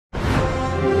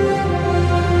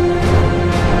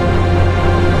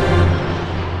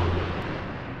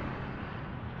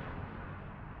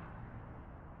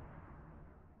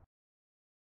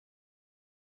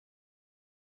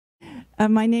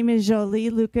My name is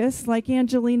Jolie Lucas, like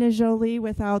Angelina Jolie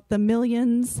without the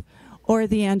millions or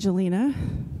the Angelina.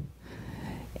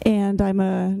 And I'm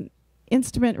an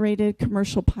instrument-rated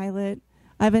commercial pilot.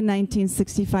 I have a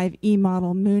 1965 E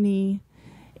model Mooney,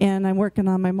 and I'm working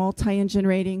on my multi-engine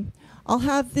rating. I'll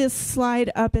have this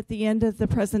slide up at the end of the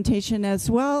presentation as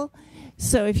well.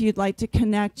 So if you'd like to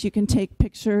connect, you can take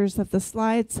pictures of the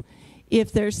slides.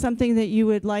 If there's something that you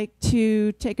would like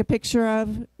to take a picture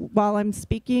of while I'm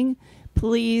speaking,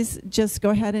 please just go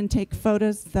ahead and take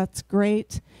photos. That's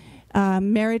great.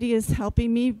 Meredy is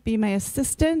helping me be my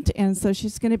assistant, and so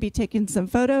she's going to be taking some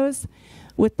photos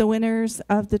with the winners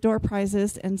of the door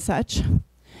prizes and such.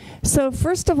 So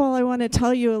first of all, I want to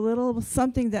tell you a little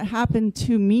something that happened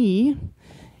to me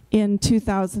in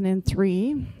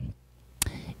 2003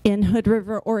 in Hood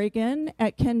River, Oregon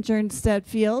at Ken Jernstead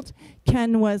Field.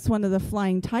 Ken was one of the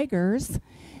Flying Tigers,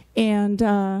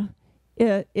 and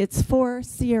it's for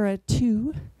Sierra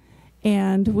 2,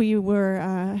 and we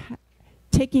were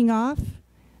taking off.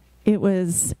 It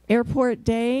was airport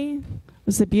day. It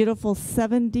was a beautiful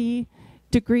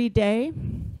 70-degree day.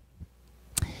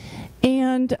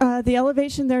 And the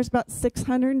elevation there is about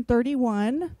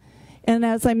 631. And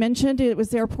as I mentioned, it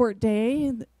was airport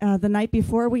day. The night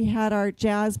before, we had our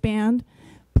jazz band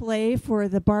play for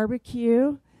the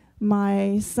barbecue.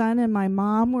 My son and my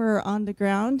mom were on the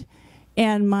ground.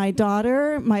 And my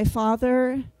daughter, my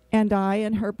father, and I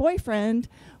and her boyfriend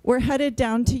were headed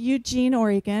down to Eugene,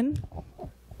 Oregon.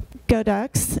 Go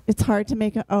Ducks. It's hard to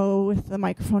make an O with the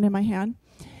microphone in my hand.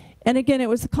 And again, it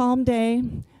was a calm day.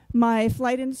 My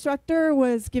flight instructor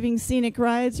was giving scenic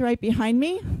rides right behind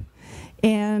me,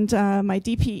 and my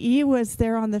DPE was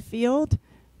there on the field,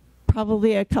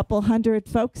 probably a couple hundred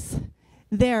folks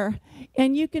there.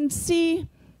 And you can see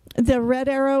the red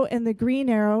arrow and the green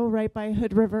arrow right by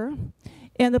Hood River.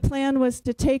 And the plan was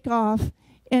to take off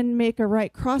and make a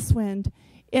right crosswind.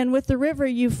 And with the river,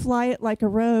 you fly it like a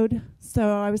road.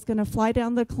 So I was going to fly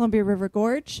down the Columbia River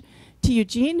Gorge to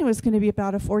Eugene. It was going to be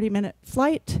about a 40-minute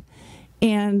flight.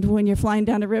 And when you're flying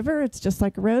down a river, it's just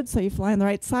like a road, so you fly on the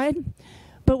right side.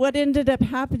 But what ended up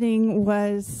happening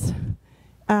was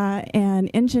an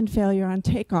engine failure on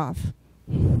takeoff.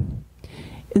 And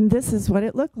this is what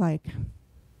it looked like.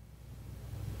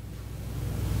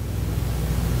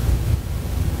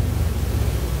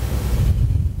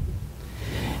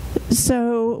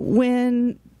 So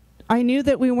when I knew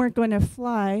that we weren't going to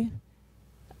fly,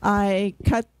 I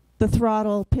cut the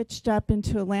throttle, pitched up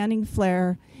into a landing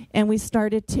flare, and we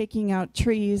started taking out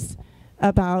trees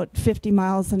about 50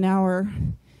 miles an hour.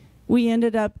 We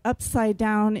ended up upside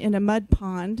down in a mud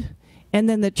pond, and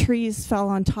then the trees fell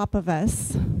on top of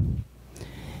us.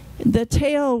 The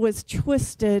tail was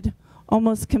twisted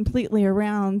almost completely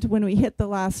around. When we hit the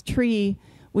last tree,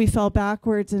 we fell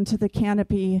backwards into the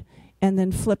canopy and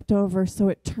then flipped over, so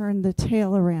it turned the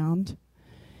tail around.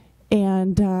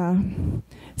 And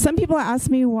some people ask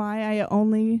me why I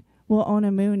only will own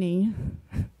a Mooney.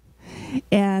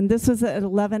 And this was at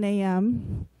 11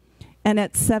 a.m. And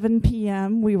at 7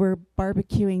 p.m., we were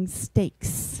barbecuing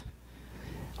steaks.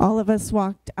 All of us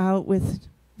walked out with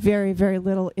very, very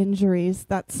little injuries.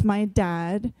 That's my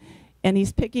dad. And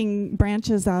he's picking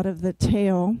branches out of the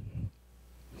tail.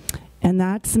 And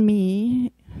that's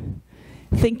me,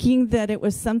 thinking that it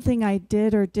was something I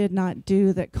did or did not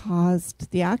do that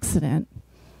caused the accident.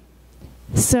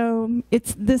 So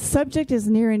this subject is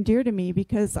near and dear to me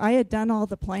because I had done all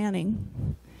the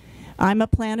planning. I'm a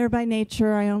planner by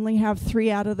nature. I only have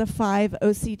 3 out of the 5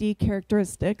 OCD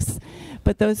characteristics,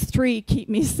 but those 3 keep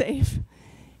me safe.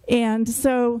 And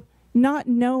so not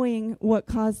knowing what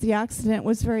caused the accident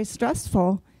was very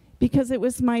stressful because it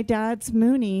was my dad's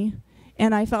Mooney,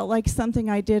 and I felt like something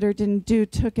I did or didn't do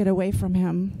took it away from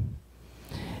him.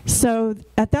 So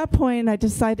at that point, I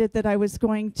decided that I was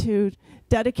going to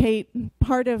dedicate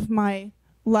part of my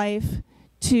life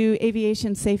to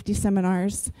aviation safety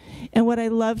seminars. And what I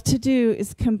love to do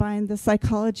is combine the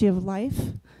psychology of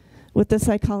life with the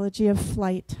psychology of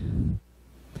flight.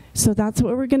 So that's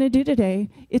what we're going to do today.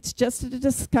 It's just a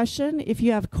discussion. If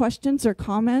you have questions or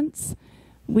comments,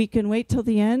 we can wait till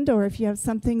the end, or if you have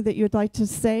something that you'd like to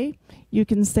say, you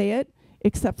can say it,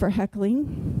 except for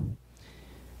heckling.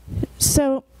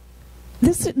 So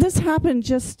this happened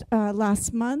just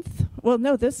last month. Well,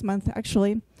 no, this month,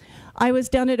 actually. I was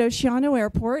down at Oceano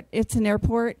Airport. It's an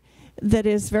airport that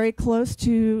is very close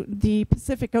to the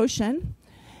Pacific Ocean.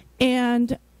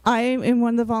 And I am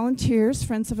one of the volunteers,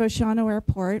 Friends of Oceano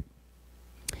Airport.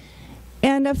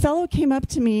 And a fellow came up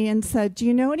to me and said, "Do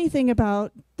you know anything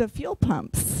about the fuel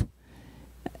pumps?"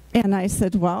 And I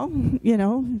said, "Well, you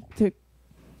know, to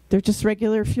They're just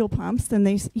regular fuel pumps. And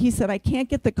he said, I can't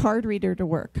get the card reader to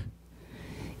work.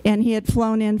 And he had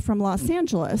flown in from Los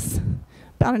Angeles,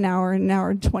 about an hour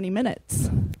and 20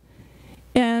 minutes.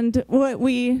 And I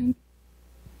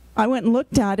went and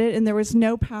looked at it, and there was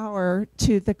no power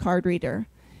to the card reader.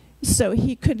 So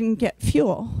he couldn't get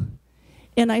fuel.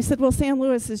 And I said, well, San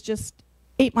Luis is just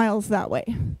 8 miles that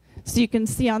way. So you can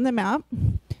see on the map,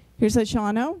 here's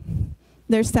Ashano,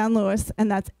 there's San Luis,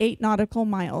 and that's 8 nautical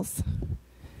miles.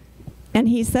 And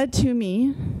he said to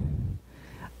me,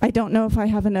 I don't know if I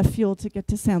have enough fuel to get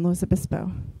to San Luis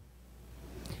Obispo.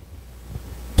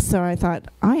 So I thought,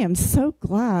 I am so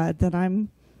glad that I'm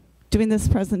doing this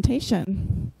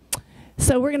presentation.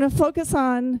 So we're going to focus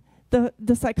on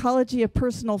the psychology of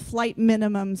personal flight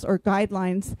minimums or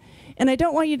guidelines. And I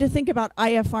don't want you to think about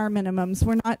IFR minimums.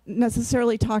 We're not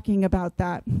necessarily talking about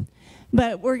that.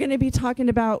 But we're going to be talking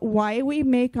about why we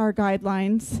make our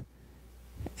guidelines,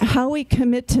 how we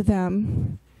commit to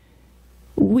them.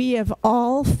 We have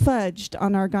all fudged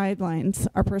on our guidelines,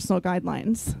 our personal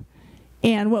guidelines,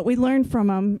 and what we learned from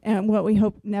them and what we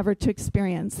hope never to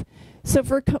experience. So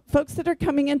for folks that are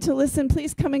coming in to listen,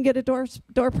 please come and get a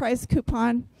door prize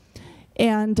coupon,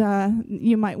 and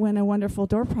you might win a wonderful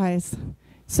door prize.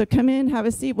 So come in, have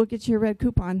a seat, we'll get you a red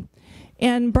coupon.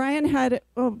 And Brian had,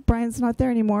 Brian's not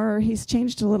there anymore, or he's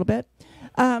changed a little bit.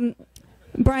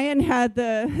 Brian had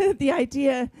the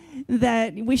idea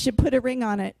that we should put a ring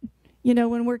on it. You know,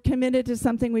 when we're committed to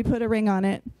something, we put a ring on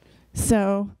it.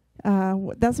 So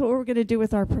that's what we're going to do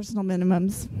with our personal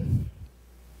minimums.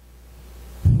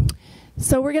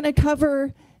 So we're going to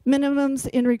cover minimums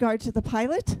in regard to the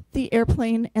pilot, the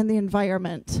airplane, and the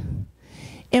environment.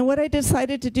 And what I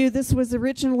decided to do, this was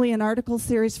originally an article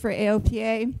series for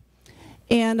AOPA,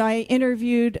 and I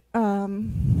interviewed,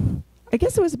 I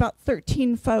guess it was about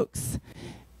 13 folks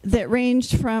that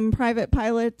ranged from private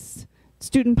pilots,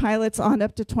 student pilots, on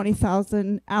up to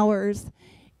 20,000 hours.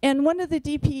 And one of the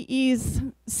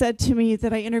DPEs said to me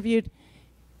that I interviewed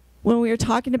when we were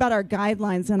talking about our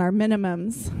guidelines and our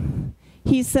minimums,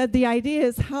 he said the idea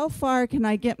is how far can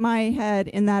I get my head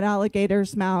in that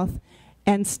alligator's mouth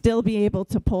and still be able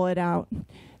to pull it out?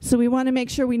 So we want to make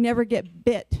sure we never get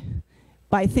bit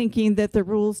by thinking that the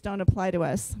rules don't apply to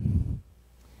us.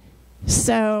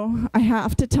 So I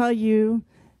have to tell you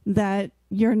that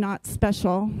you're not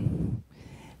special.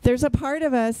 There's a part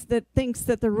of us that thinks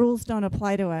that the rules don't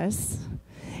apply to us,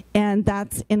 and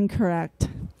that's incorrect.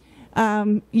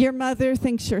 Your mother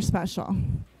thinks you're special,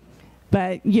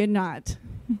 but you're not.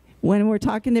 When we're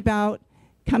talking about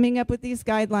coming up with these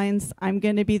guidelines, I'm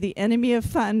going to be the enemy of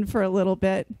fun for a little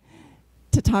bit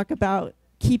to talk about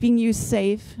keeping you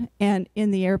safe and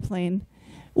in the airplane.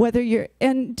 Whether you're,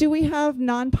 and do we have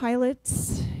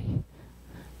non-pilots?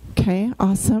 Okay,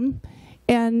 awesome.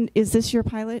 And is this your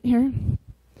pilot here?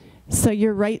 So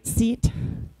your right seat,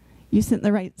 you sit in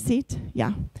the right seat?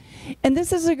 Yeah. And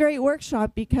this is a great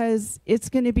workshop because it's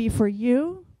going to be for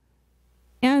you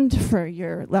and for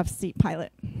your left seat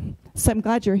pilot. So I'm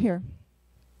glad you're here.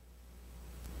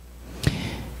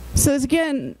 So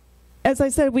again, as I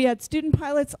said, we had student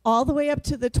pilots all the way up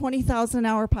to the 20,000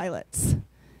 hour pilots.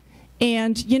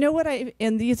 And you know what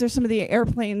and these are some of the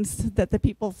airplanes that the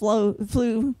people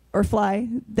flew or fly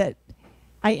that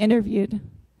I interviewed.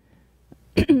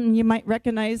 You might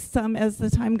recognize some as the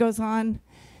time goes on.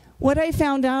 What I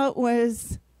found out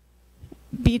was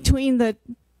between the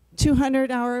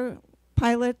 200-hour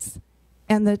pilots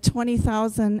and the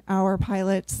 20,000-hour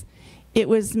pilots, it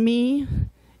was me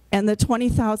and the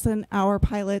 20,000-hour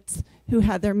pilots who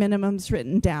had their minimums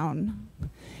written down,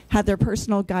 had their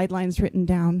personal guidelines written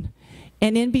down.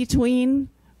 And in between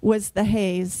was the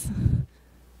haze.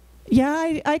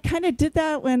 Yeah, I kind of did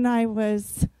that when I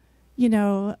was, you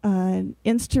know, an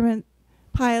instrument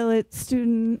pilot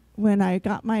student, when I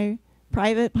got my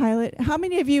private pilot. How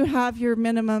many of you have your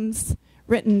minimums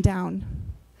written down?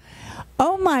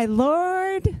 Oh my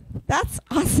Lord, that's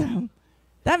awesome.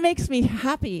 That makes me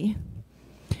happy.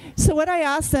 So what I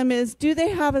asked them is, do they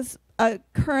have a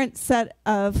current set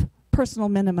of personal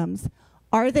minimums?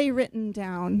 Are they written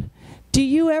down? Do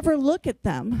you ever look at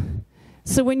them?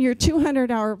 So when you're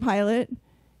 200-hour pilot,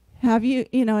 have you,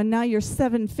 and now you're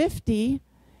 750,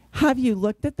 have you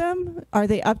looked at them? Are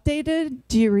they updated?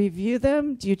 Do you review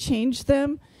them? Do you change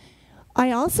them?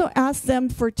 I also asked them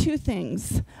for two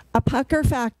things. A pucker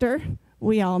factor,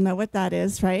 we all know what that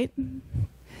is, right?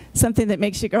 Something that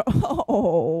makes you go,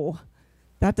 oh,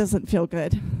 that doesn't feel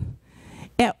good.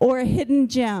 Or a hidden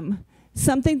gem,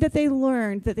 something that they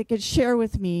learned that they could share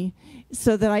with me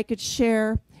so that I could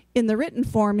share in the written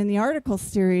form in the article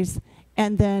series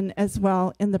and then as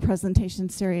well in the presentation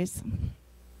series.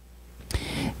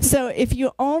 So if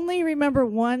you only remember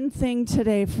one thing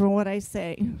today from what I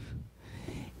say,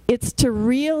 it's to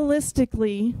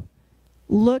realistically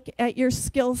look at your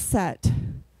skill set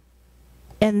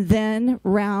and then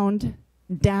round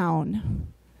down.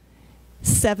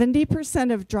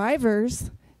 70% of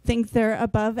drivers think they're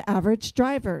above average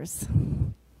drivers.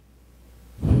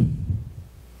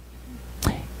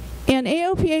 And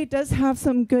AOPA does have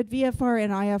some good VFR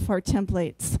and IFR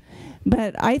templates,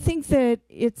 but I think that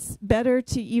it's better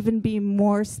to even be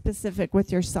more specific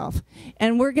with yourself.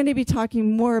 And we're going to be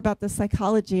talking more about the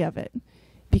psychology of it,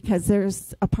 because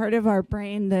there's a part of our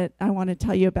brain that I want to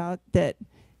tell you about that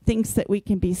thinks that we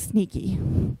can be sneaky.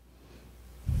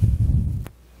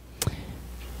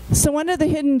 So one of the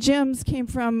hidden gems came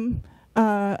from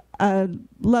a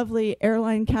lovely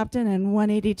airline captain and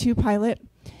 182 pilot.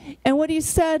 And what he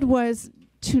said was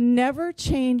to never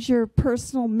change your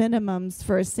personal minimums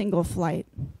for a single flight.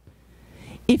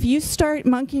 If you start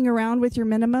monkeying around with your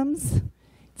minimums,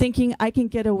 thinking I can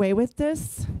get away with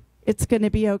this, it's going to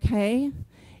be okay,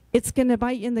 it's going to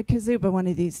bite you in the kazuba one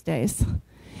of these days.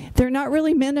 They're not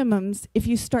really minimums if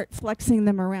you start flexing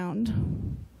them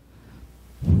around.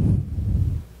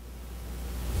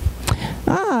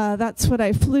 That's what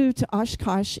I flew to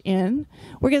Oshkosh in.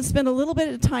 We're going to spend a little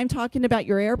bit of time talking about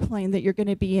your airplane that you're going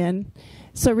to be in.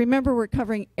 So remember, we're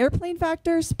covering airplane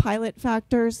factors, pilot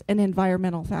factors, and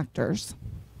environmental factors.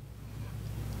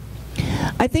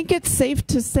 I think it's safe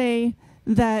to say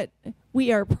that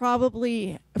we are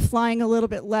probably flying a little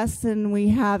bit less than we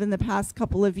have in the past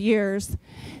couple of years.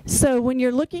 So when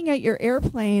you're looking at your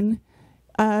airplane,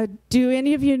 do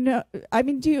any of you know, I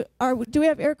mean, do we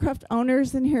have aircraft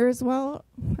owners in here as well?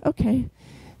 Okay.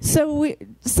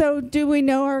 So do we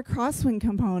know our crosswind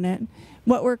component,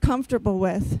 what we're comfortable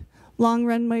with? Long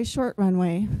runway, short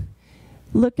runway.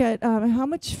 Look at how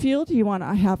much fuel do you want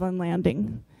to have on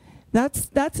landing?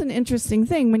 That's an interesting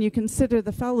thing when you consider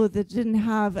the fellow that didn't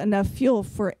have enough fuel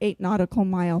for 8 nautical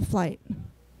mile flight.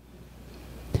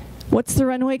 What's the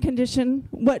runway condition?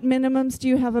 What minimums do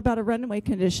you have about a runway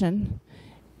condition?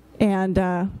 And,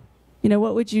 you know,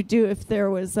 what would you do if there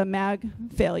was a mag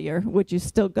failure? Would you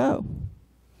still go?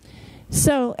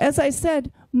 So, as I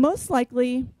said, most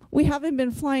likely we haven't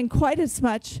been flying quite as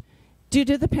much due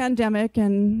to the pandemic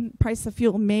and price of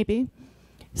fuel, maybe.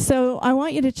 So I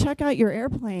want you to check out your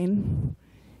airplane.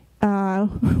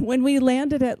 When we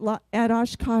landed at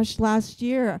Oshkosh last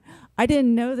year, I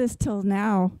didn't know this till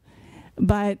now,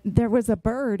 but there was a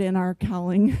bird in our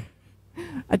cowling.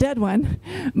 A dead one.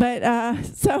 But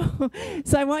so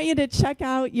I want you to check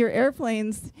out your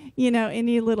airplanes, you know,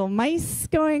 any little mice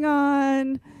going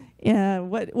on,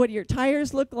 what your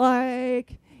tires look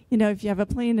like, you know, if you have a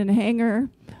plane in a hangar,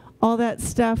 all that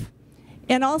stuff.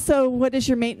 And also, what does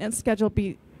your maintenance schedule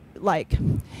be like?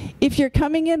 If you're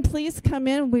coming in, please come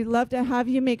in. We'd love to have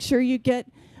you. Make sure you get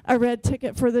a red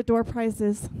ticket for the door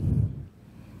prizes.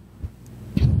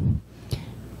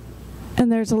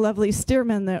 And there's a lovely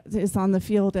steerman that is on the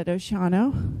field at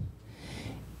Oceano.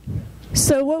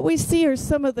 So what we see are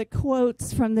some of the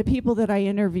quotes from the people that I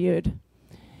interviewed.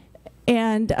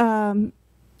 And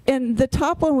the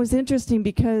top one was interesting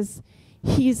because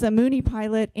he's a Mooney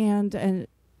pilot and an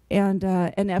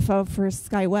FO for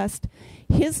SkyWest.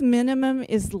 His minimum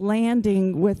is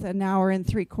landing with 1 hour and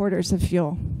 3/4 of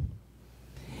fuel.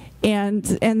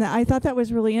 And I thought that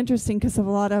was really interesting because a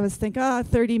lot of us think,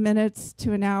 30 minutes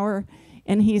to an hour.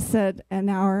 And he said 1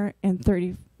 hour and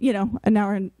 30, you know, 1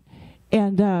 hour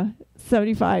and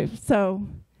 75. So,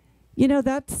 you know,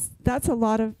 that's a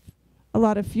lot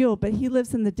of fuel. But he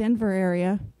lives in the Denver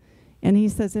area, and he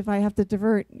says if I have to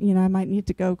divert, you know, I might need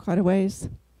to go quite a ways.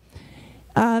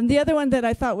 The other one that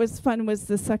I thought was fun was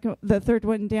the third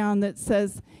one down that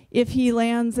says if he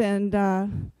lands and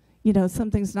you know,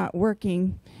 something's not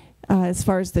working as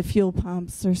far as the fuel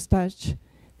pumps or such,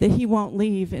 that he won't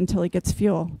leave until he gets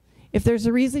fuel. If there's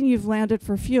a reason you've landed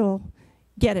for fuel,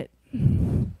 get it.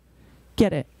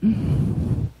 Get it.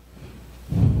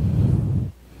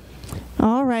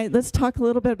 All right, let's talk a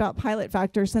little bit about pilot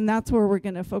factors, and that's where we're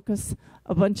going to focus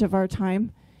a bunch of our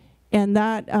time. And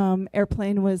that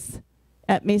airplane was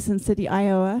at Mason City,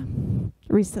 Iowa,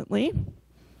 recently.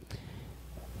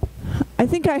 I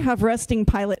think I have resting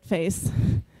pilot face.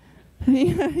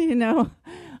 You know,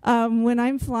 when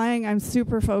I'm flying, I'm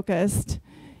super focused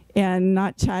and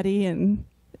not chatty, and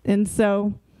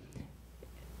so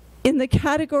in the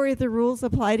category the rules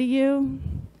apply to you,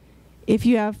 if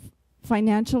you have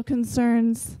financial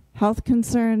concerns, health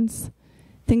concerns,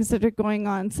 things that are going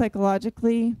on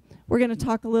psychologically, we're going to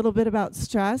talk a little bit about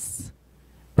stress,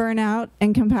 burnout,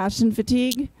 and compassion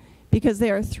fatigue, because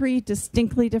they are 3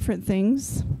 distinctly different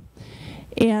things.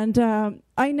 And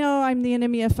I know I'm the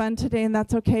enemy of fun today, and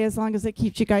that's okay as long as it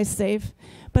keeps you guys safe.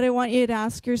 But I want you to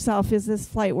ask yourself, is this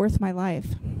flight worth my life?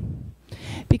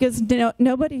 Because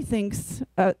nobody thinks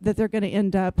that they're going to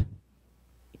end up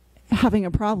having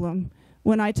a problem.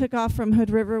 When I took off from Hood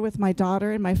River with my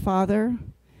daughter and my father,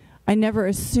 I never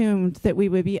assumed that we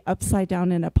would be upside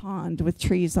down in a pond with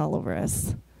trees all over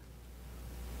us.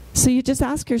 So you just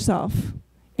ask yourself,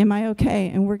 am I okay?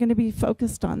 And we're going to be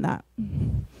focused on that.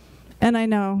 And I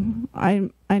know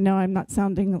I'm not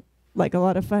sounding like a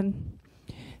lot of fun.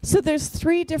 So there's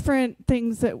 3 different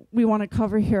things that we want to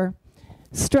cover here: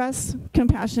 stress,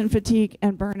 compassion, fatigue,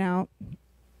 and burnout.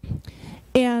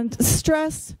 And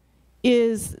stress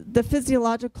is the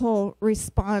physiological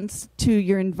response to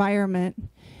your environment.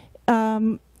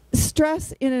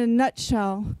 Stress, in a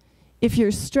nutshell, if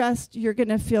you're stressed, you're going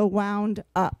to feel wound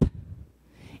up.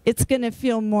 It's going to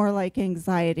feel more like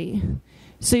anxiety.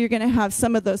 So you're going to have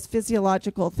some of those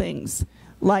physiological things,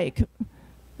 like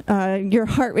your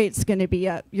heart rate's going to be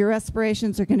up, your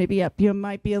respirations are going to be up, you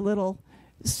might be a little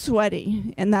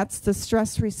sweaty, and that's the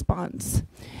stress response.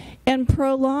 And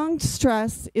prolonged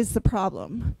stress is the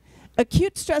problem.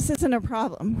 Acute stress isn't a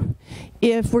problem.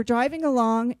 If we're driving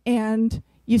along and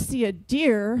you see a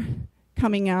deer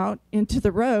coming out into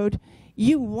the road,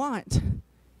 you want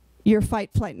your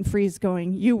fight, flight, and freeze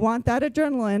going. You want that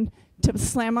adrenaline to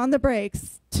slam on the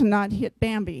brakes to not hit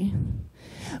Bambi.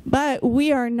 But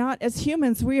we are not, as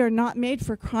humans, we are not made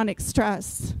for chronic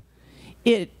stress.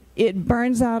 It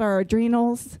burns out our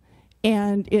adrenals,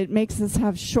 and it makes us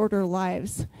have shorter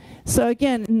lives. So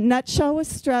again, nutshell with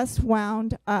stress,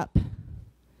 wound up.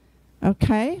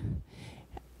 Okay?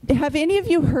 Have any of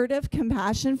you heard of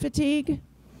compassion fatigue?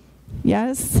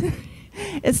 Yes?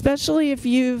 Especially if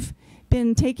you've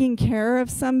been taking care of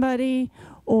somebody,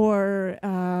 or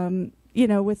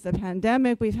with the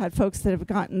pandemic, we've had folks that have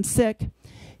gotten sick.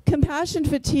 Compassion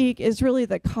fatigue is really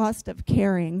the cost of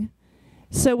caring.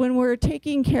 So when we're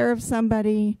taking care of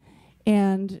somebody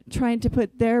and trying to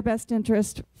put their best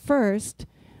interest first,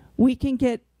 we can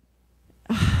get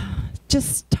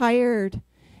just tired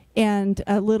and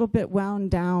a little bit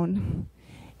wound down.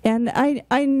 And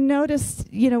I noticed,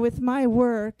 with my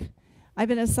work, I've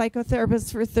been a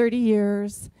psychotherapist for 30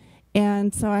 years,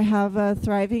 and so I have a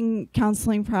thriving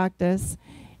counseling practice.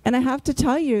 And I have to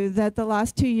tell you that the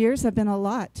last 2 years have been a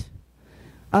lot,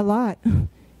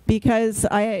 because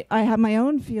I have my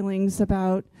own feelings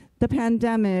about the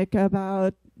pandemic,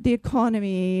 about the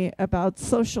economy, about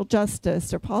social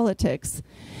justice or politics.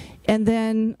 And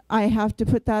then I have to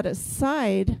put that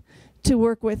aside to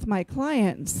work with my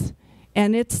clients.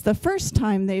 And it's the first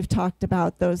time they've talked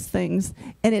about those things,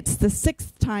 and it's the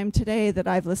 6th time today that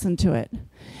I've listened to it.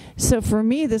 So for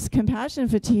me, this compassion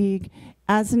fatigue,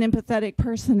 as an empathetic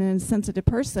person and a sensitive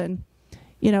person,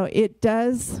 it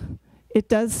does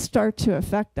start to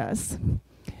affect us.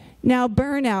 Now,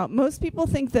 burnout. Most people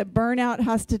think that burnout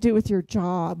has to do with your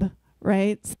job,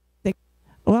 right?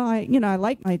 Well, I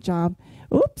like my job.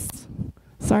 Oops,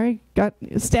 sorry, got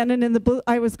standing in the blue.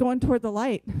 I was going toward the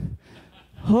light.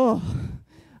 Oh,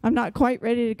 I'm not quite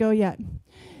ready to go yet.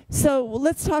 So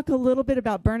let's talk a little bit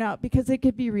about burnout, because it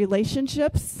could be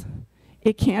relationships.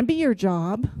 It can be your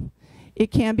job. It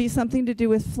can be something to do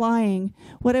with flying.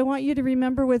 What I want you to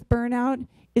remember with burnout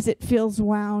is it feels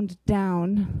wound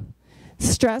down.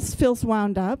 Stress feels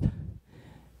wound up,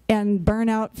 and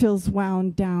burnout feels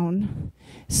wound down.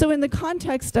 So in the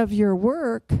context of your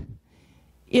work,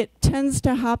 it tends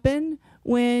to happen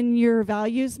when your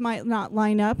values might not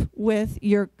line up with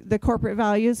the corporate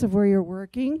values of where you're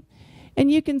working. And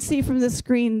you can see from the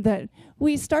screen that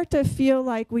we start to feel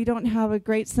like we don't have a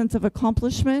great sense of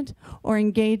accomplishment or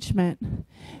engagement.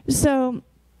 So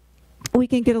we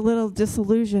can get a little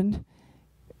disillusioned.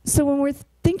 So when we're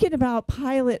thinking about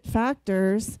pilot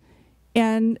factors,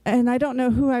 and I don't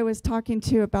know who I was talking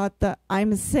to about the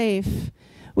I'm safe,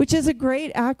 which is a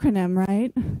great acronym,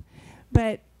 right?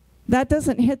 But that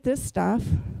doesn't hit this stuff.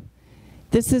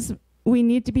 We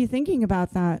need to be thinking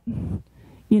about that.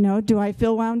 Do I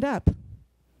feel wound up?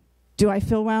 Do I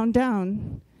feel wound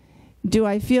down? Do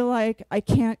I feel like I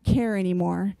can't care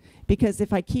anymore? Because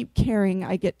if I keep caring,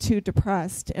 I get too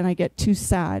depressed and I get too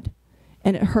sad,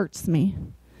 and it hurts me.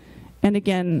 And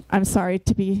again, I'm sorry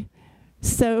to be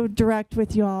so direct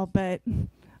with you all, but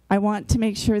I want to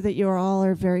make sure that you all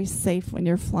are very safe when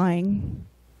you're flying.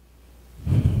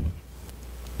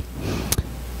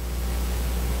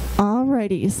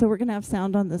 Alrighty, so we're going to have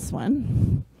sound on this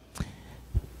one.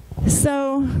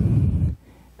 So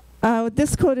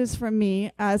this quote is from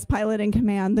me as pilot in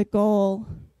command. The goal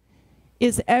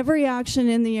is every action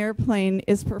in the airplane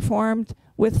is performed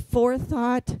with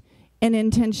forethought and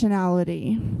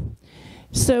intentionality.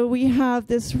 So we have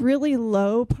this really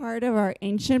low part of our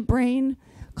ancient brain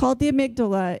called the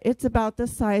amygdala. It's about the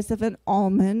size of an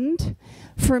almond.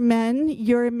 For men,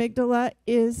 your amygdala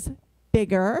is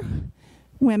bigger.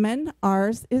 Women,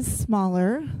 ours is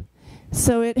smaller.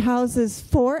 So it houses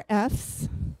 4 F's: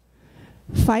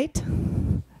 fight,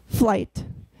 flight,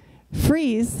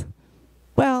 freeze,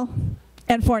 well,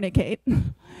 and fornicate.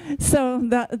 So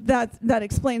that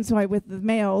explains why with the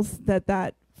males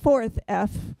that 4th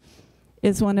F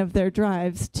is one of their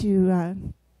drives to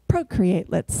procreate,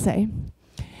 let's say.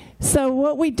 So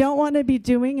what we don't want to be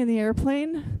doing in the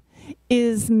airplane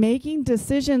is making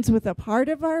decisions with a part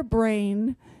of our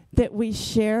brain that we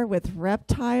share with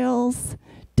reptiles,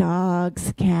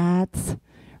 dogs, cats,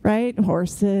 right?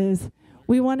 Horses.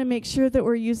 We want to make sure that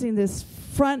we're using this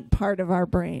front part of our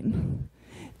brain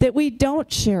that we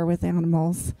don't share with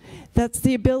animals. That's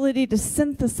the ability to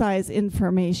synthesize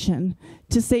information,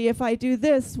 to say, if I do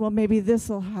this, well, maybe this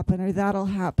will happen or that'll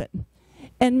happen.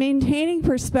 And maintaining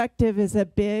perspective is a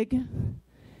big,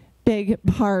 big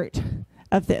part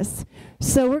of this.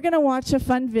 So we're going to watch a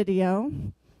fun video,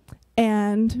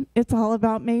 and it's all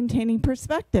about maintaining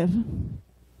perspective.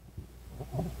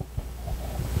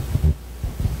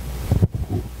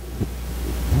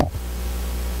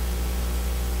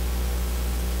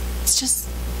 It's just,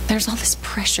 there's all this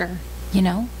pressure, you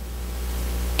know?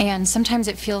 And sometimes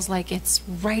it feels like it's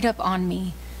right up on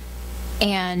me,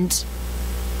 and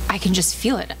I can just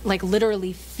feel it, like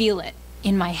literally feel it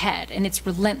in my head, and it's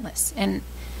relentless. And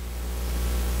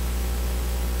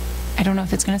I don't know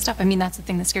if it's going to stop. I mean, that's the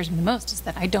thing that scares me the most, is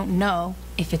that I don't know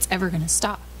if it's ever going to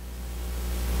stop.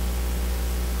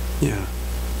 Yeah.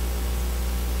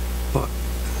 But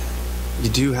you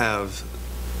do have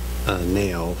a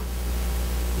nail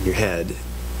in your head.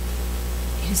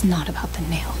 It is not about the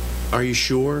nail. Are you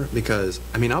sure? Because,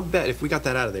 I mean, I'll bet if we got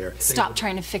that out of there... Stop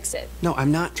trying to fix it. No,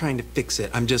 I'm not trying to fix it.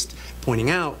 I'm just pointing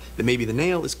out that maybe the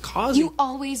nail is causing... You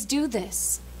always do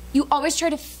this. You always try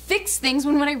to fix things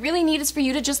when what I really need is for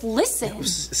you to just listen. No,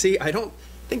 see, I don't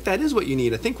think that is what you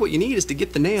need. I think what you need is to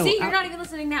get the nail See, out. you're not even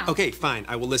listening now. Okay, fine.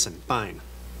 I will listen. Fine.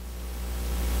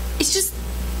 It's just...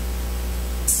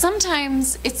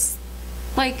 Sometimes it's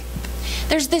like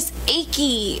there's this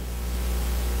achy...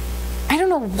 I don't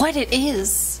know what it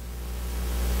is.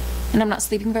 And I'm not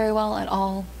sleeping very well at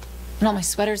all. And all my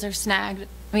sweaters are snagged.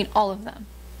 I mean, all of them.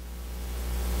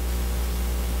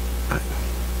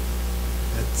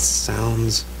 That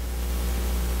sounds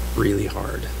really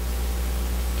hard.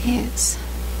 It is.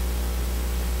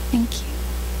 Thank you.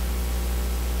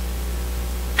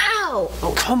 Ow!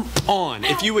 Oh, come on.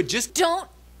 If you would just... Don't...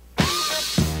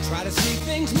 Try to see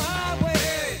things my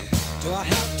way. Do I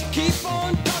have to keep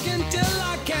on talking till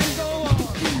I can't go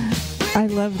on? I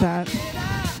love that.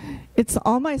 It's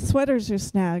all my sweaters are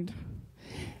snagged.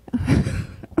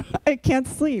 I can't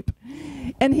sleep.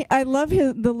 And I love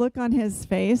the look on his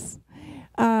face.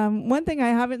 One thing I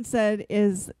haven't said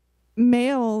is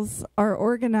males are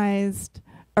organized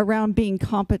around being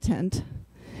competent.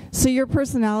 So your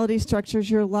personality structures,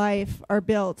 your life are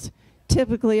built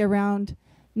typically around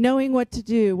knowing what to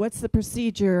do. What's the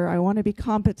procedure? I want to be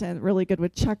competent, really good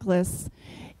with checklists.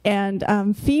 And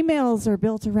females are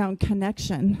built around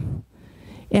connection.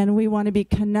 And we want to be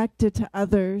connected to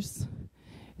others.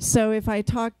 So if I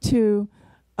talk to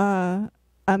a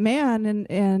man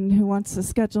and who wants to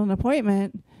schedule an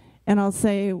appointment, and I'll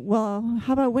say, well,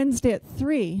 how about Wednesday at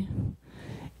 3?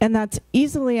 And that's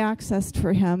easily accessed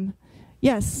for him.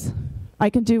 Yes, I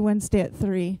can do Wednesday at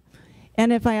 3.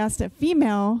 And if I asked a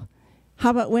female, how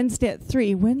about Wednesday at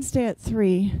 3? Wednesday at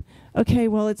 3. Okay,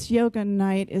 well, it's yoga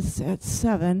night. It's at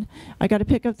 7. I got to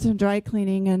pick up some dry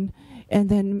cleaning, and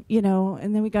then, you know,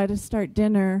 and then we got to start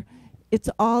dinner. It's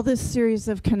all this series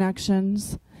of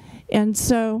connections. And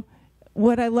so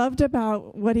what I loved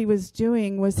about what he was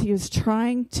doing was he was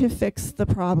trying to fix the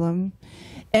problem.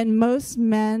 And most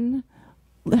men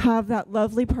have that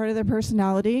lovely part of their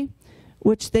personality,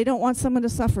 which they don't want someone to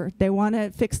suffer. They want to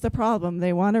fix the problem.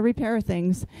 They want to repair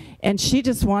things. And she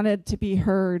just wanted to be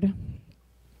heard.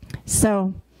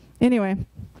 So anyway,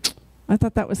 I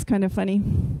thought that was kind of funny.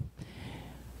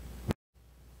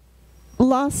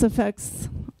 Loss affects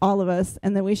all of us,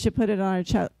 and then we should put it on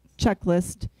our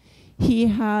checklist. He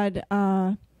had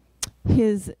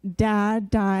his dad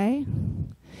die.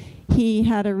 He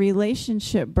had a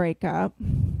relationship breakup.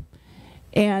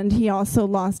 And he also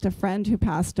lost a friend who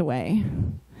passed away.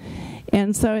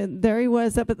 And so there he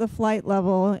was up at the flight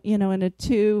level, you know, in a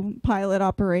 2-pilot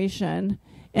operation.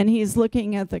 And he's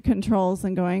looking at the controls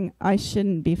and going, I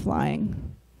shouldn't be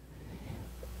flying.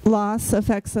 Loss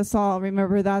affects us all.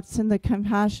 Remember, that's in the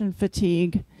compassion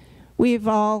fatigue, we've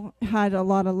all had a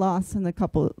lot of loss in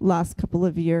the last couple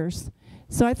of years.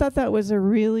 So I thought that was a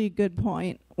really good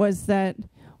point, was that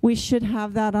we should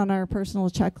have that on our personal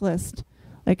checklist.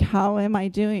 Like, how am I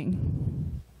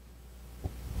doing?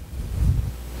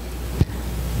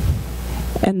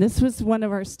 And this was one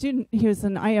of our students. He was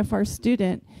an IFR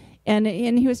student, and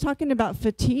he was talking about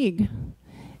fatigue,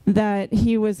 that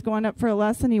he was going up for a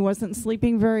lesson, he wasn't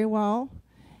sleeping very well,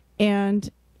 and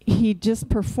he just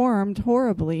performed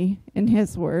horribly, in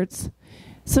his words.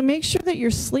 So make sure that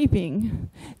you're sleeping.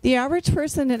 The average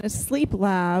person in a sleep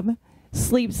lab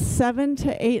sleeps 7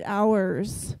 to 8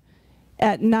 hours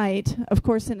at night. Of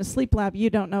course, in a sleep lab, you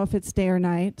don't know if it's day or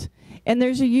night. And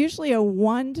there's usually a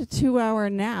 1 to 2 hour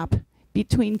nap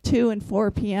between 2 and 4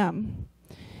 p.m.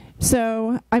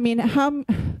 So, I mean,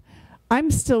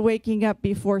 I'm still waking up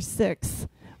before 6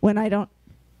 when I don't.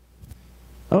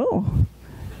 Oh,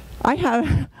 I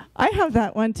have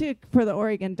that one too for the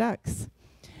Oregon Ducks.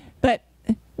 But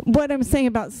what I'm saying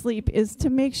about sleep is to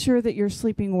make sure that you're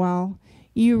sleeping well.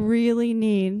 You really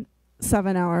need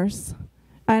 7 hours.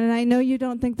 And I know you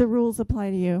don't think the rules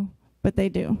apply to you, but they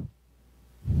do.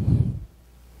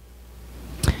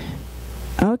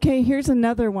 Okay, here's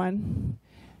another one.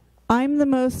 I'm the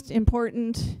most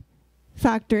important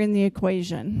factor in the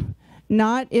equation.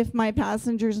 Not if my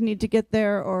passengers need to get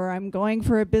there or I'm going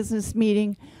for a business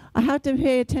meeting. I have to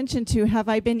pay attention to, have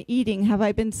I been eating? Have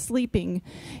I been sleeping?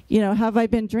 Have I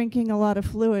been drinking a lot of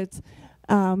fluids?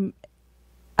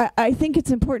 I think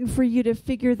it's important for you to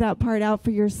figure that part out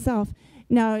for yourself.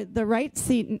 Now, the right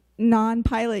seat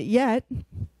non-pilot yet,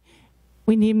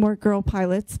 we need more girl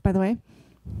pilots, by the way.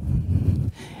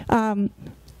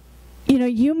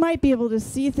 You might be able to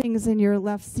see things in your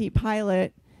left seat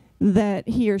pilot that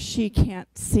he or she can't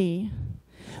see.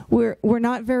 We're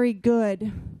not very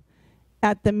good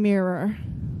at the mirror,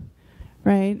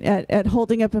 right? At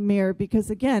holding up a mirror, because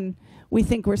again, we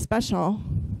think we're special.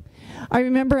 I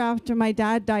remember after my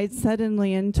dad died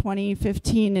suddenly in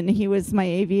 2015, and he was my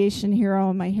aviation hero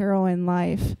and my hero in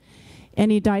life,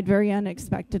 and he died very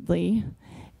unexpectedly.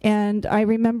 And I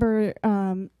remember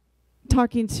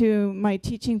talking to my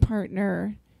teaching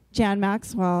partner, Jan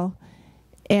Maxwell,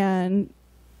 and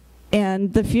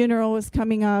the funeral was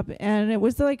coming up, and it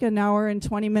was like an hour and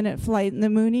 20-minute flight in the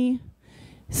Mooney,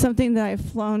 something that I've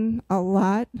flown a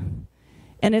lot,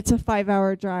 and it's a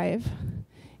 5-hour drive.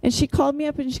 And she called me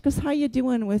up and she goes, "How you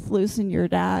doing with losing your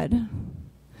dad?"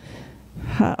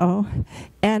 Uh-oh.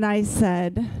 And I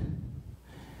said,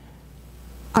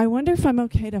 "I wonder if I'm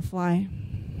okay to fly."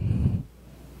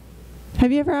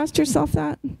 Have you ever asked yourself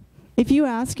that? If you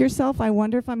ask yourself, "I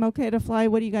wonder if I'm okay to fly,"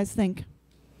 what do you guys think?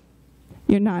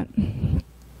 You're not.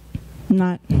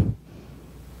 Not.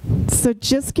 So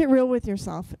just get real with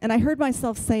yourself. And I heard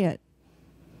myself say it.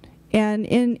 And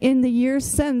in the years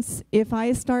since, if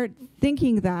I start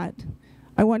thinking that,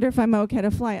 I wonder if I'm okay to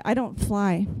fly, I don't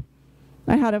fly.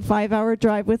 I had a 5-hour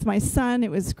drive with my son.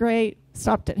 It was great.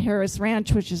 Stopped at Harris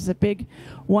Ranch, which is a big,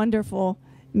 wonderful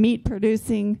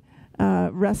meat-producing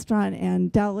restaurant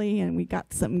and deli, and we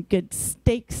got some good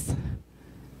steaks.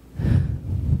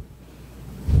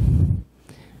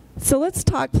 So let's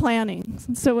talk planning.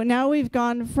 So now we've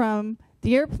gone from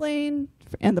the airplane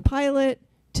and the pilot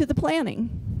to the planning.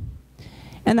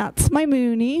 And that's my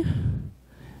Mooney,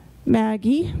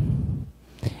 Maggie.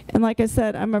 And like I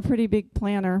said, I'm a pretty big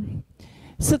planner.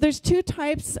 So there's 2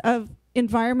 types of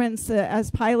environments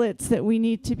as pilots that we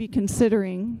need to be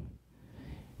considering.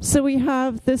 So we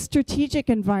have the strategic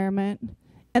environment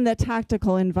and the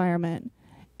tactical environment.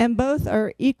 And both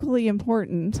are equally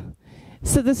important.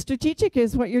 So the strategic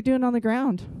is what you're doing on the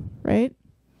ground, right?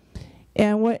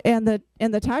 And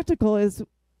the tactical is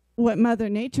what Mother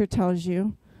Nature tells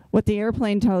you, what the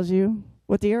airplane tells you,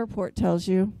 what the airport tells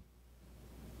you.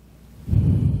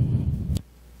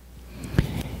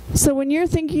 So when you're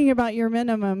thinking about your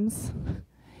minimums,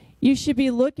 you should be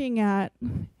looking at,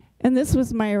 and this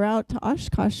was my route to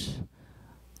Oshkosh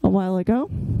a while ago.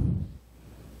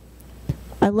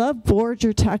 I love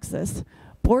Borger, Texas.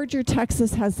 Borger,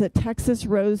 Texas has the Texas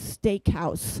Rose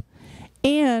Steakhouse.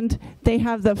 And they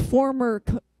have the former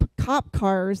cop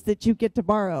cars that you get to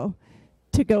borrow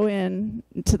to go in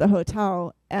to the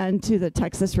hotel and to the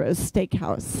Texas Rose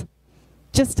Steakhouse.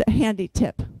 Just a handy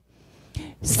tip.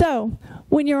 So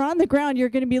when you're on the ground, you're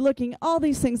going to be looking at all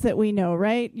these things that we know,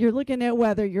 right? You're looking at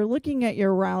weather, you're looking at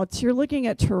your routes, you're looking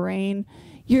at terrain,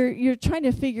 you're trying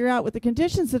to figure out with the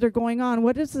conditions that are going on,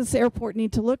 what does this airport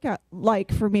need to look at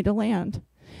like for me to land?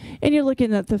 And you're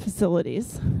looking at the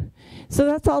facilities. So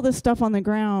that's all this stuff on the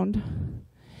ground.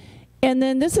 And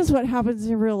then this is what happens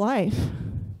in real life.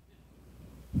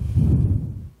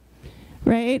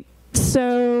 Right?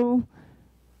 So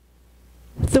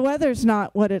The weather's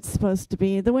not what it's supposed to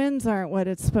be. The winds aren't what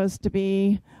it's supposed to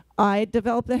be. I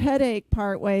developed a headache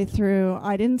partway through.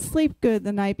 I didn't sleep good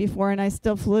the night before, and I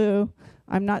still flew.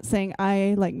 I'm not saying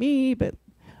I like me, but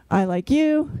I like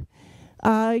you.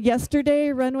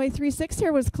 Yesterday, runway 36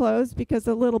 here was closed because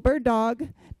a little bird dog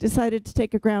decided to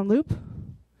take a ground loop.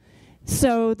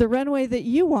 So the runway that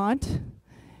you want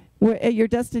at your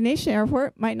destination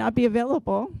airport might not be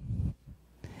available.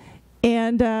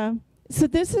 And so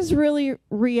this is really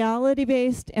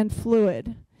reality-based and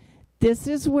fluid. This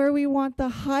is where we want the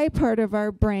high part of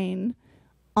our brain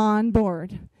on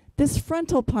board. This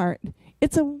frontal part,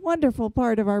 it's a wonderful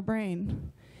part of our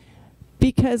brain.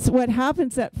 Because what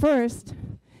happens at first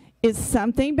is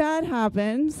something bad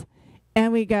happens,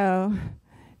 and we go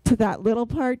to that little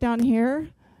part down here,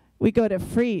 we go to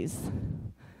freeze.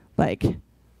 Like,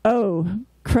 oh,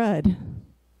 crud.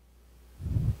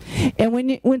 And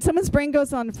when someone's brain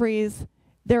goes on freeze,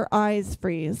 their eyes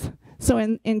freeze. So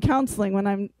in counseling, when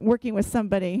I'm working with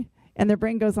somebody and their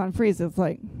brain goes on freeze, it's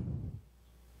like...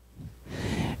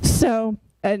 So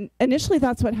initially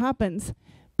that's what happens.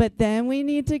 But then we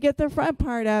need to get the front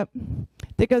part up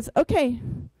that goes, okay,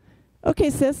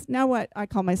 sis, now what? I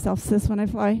call myself sis when I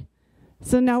fly.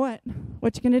 So now what?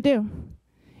 What you going to do?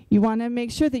 You want to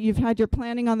make sure that you've had your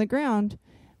planning on the ground,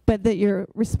 but that you're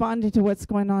responding to what's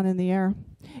going on in the air.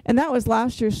 And that was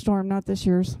last year's storm, not this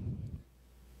year's.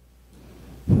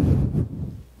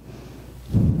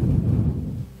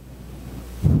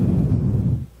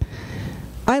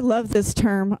 I love this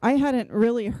term. I hadn't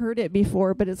really heard it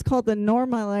before, but it's called the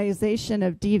normalization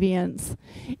of deviance.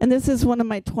 And this is one of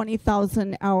my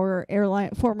 20,000-hour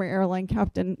former airline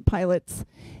captain pilots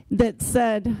that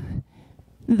said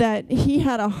that he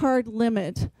had a hard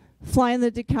limit flying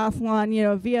the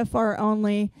decathlon, VFR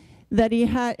only, that he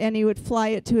had, and he would fly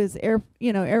it to his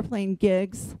airplane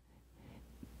gigs.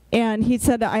 And he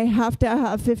said, I have to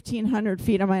have 1,500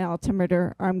 feet on my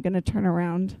altimeter or I'm going to turn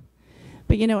around.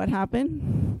 But you know what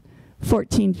happened?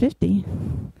 1450.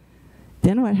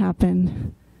 Then what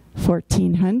happened?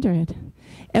 1400.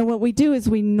 And what we do is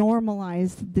we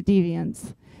normalize the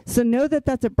deviance. So know that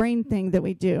that's a brain thing that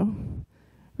we do,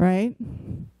 right?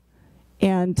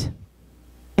 And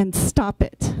stop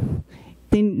it.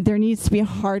 There needs to be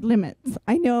hard limits.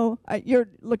 I know you're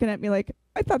looking at me like,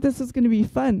 I thought this was going to be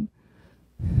fun.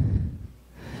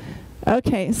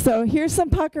 Okay, so here's some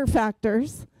pucker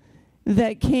factors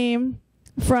that came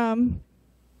from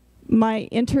my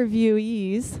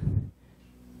interviewees,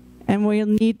 and we'll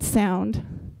need sound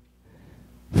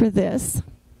for this.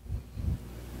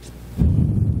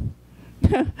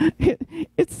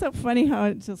 It's so funny how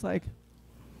it's just like...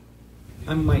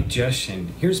 I'm Mike Jesh, and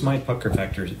here's my pucker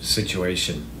factor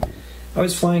situation. I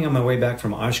was flying on my way back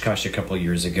from Oshkosh a couple of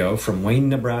years ago from Wayne,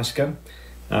 Nebraska,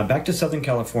 back to Southern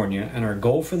California, and our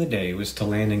goal for the day was to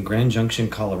land in Grand Junction,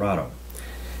 Colorado.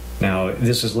 Now,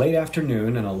 this was late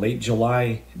afternoon on a late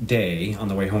July day on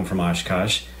the way home from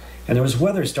Oshkosh, and there was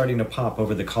weather starting to pop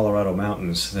over the Colorado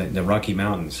mountains, the Rocky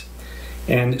Mountains.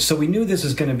 And so we knew this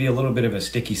was going to be a little bit of a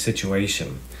sticky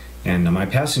situation. And my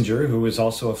passenger, who was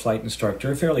also a flight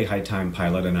instructor, a fairly high-time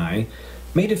pilot, and I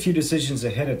made a few decisions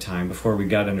ahead of time before we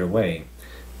got underway.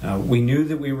 We knew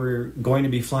that we were going to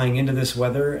be flying into this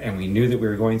weather, and we knew that we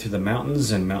were going through the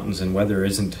mountains and weather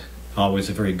isn't always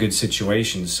a very good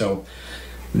situation. So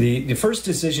the first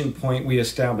decision point we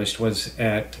established was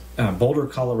at Boulder,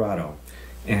 Colorado.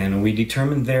 And we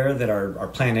determined there that our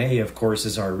plan A, of course,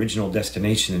 is our original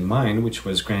destination in mind, which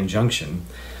was Grand Junction.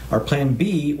 Our plan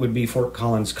B would be Fort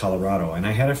Collins, Colorado. And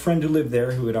I had a friend who lived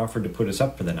there who had offered to put us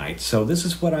up for the night. So this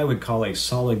is what I would call a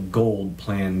solid gold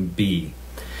plan B.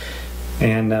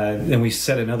 And then we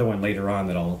set another one later on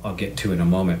that I'll get to in a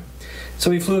moment. So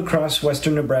we flew across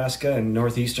western Nebraska and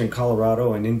northeastern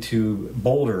Colorado and into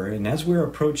Boulder. And as we were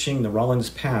approaching the Rollins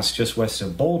Pass just west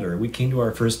of Boulder, we came to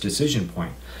our first decision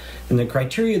point. And the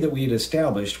criteria that we had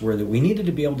established were that we needed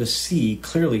to be able to see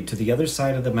clearly to the other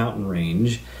side of the mountain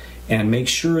range and make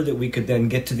sure that we could then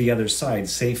get to the other side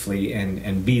safely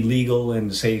and be legal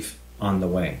and safe on the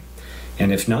way.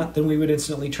 And if not, then we would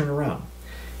instantly turn around.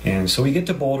 And so we get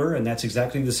to Boulder, and that's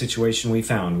exactly the situation we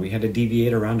found. We had to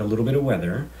deviate around a little bit of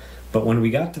weather, but when we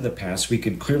got to the pass, we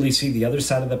could clearly see the other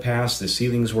side of the pass. The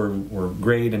ceilings were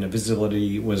great and the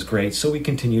visibility was great, so we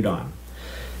continued on.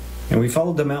 And we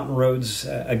followed the mountain roads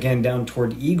again down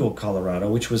toward Eagle, Colorado,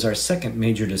 which was our second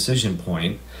major decision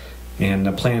point. And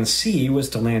the plan C was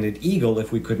to land at Eagle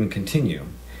if we couldn't continue.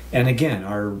 And again,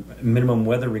 our minimum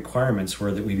weather requirements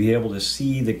were that we be able to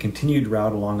see the continued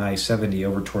route along I-70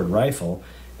 over toward Rifle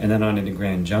and then on into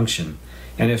Grand Junction.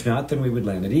 And if not, then we would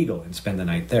land at Eagle and spend the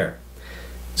night there.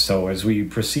 So as we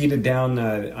proceeded down,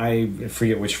 I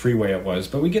forget which freeway it was,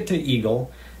 but we get to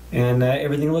Eagle, and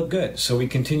everything looked good. So we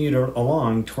continued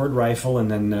along toward Rifle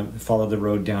and then followed the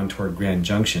road down toward Grand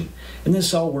Junction. And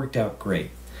this all worked out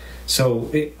great.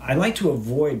 So I like to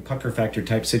avoid pucker factor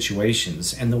type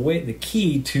situations. And the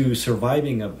key to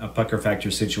surviving a pucker factor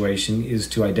situation is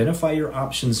to identify your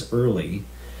options early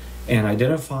and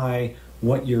identify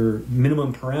what your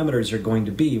minimum parameters are going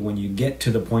to be when you get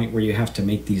to the point where you have to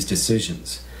make these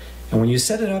decisions. And when you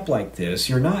set it up like this,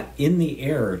 you're not in the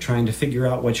air trying to figure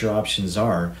out what your options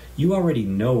are. You already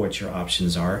know what your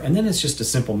options are, and then it's just a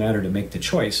simple matter to make the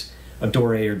choice of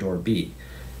door A or door B.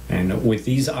 And with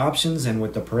these options and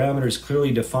with the parameters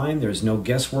clearly defined, there's no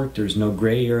guesswork, there's no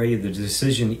gray area. The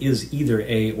decision is either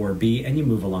A or B, and you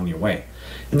move along your way.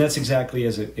 And that's exactly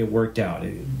as it worked out.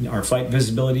 Our flight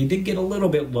visibility did get a little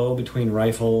bit low between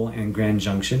Rifle and Grand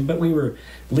Junction, but we were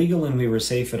legal and we were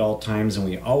safe at all times, and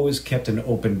we always kept an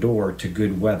open door to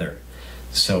good weather.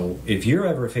 So if you're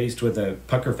ever faced with a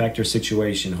pucker factor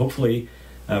situation, hopefully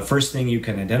first thing you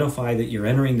can identify that you're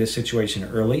entering this situation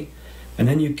early, and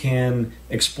then you can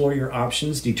explore your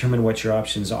options, determine what your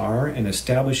options are, and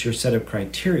establish your set of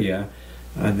criteria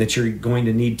that you're going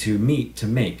to need to meet to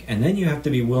make. And then you have to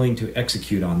be willing to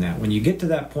execute on that. When you get to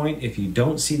that point, if you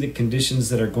don't see the conditions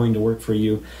that are going to work for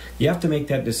you, you have to make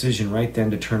that decision right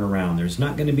then to turn around. There's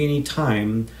not going to be any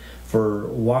time for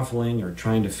waffling or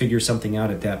trying to figure something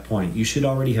out at that point. You should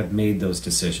already have made those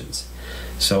decisions.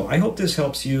 So I hope this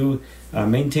helps you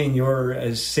maintain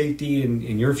your safety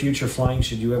in your future flying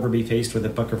should you ever be faced with a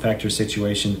pucker factor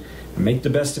situation. Make the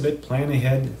best of it, plan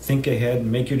ahead, think ahead,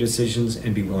 make your decisions,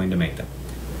 and be willing to make them.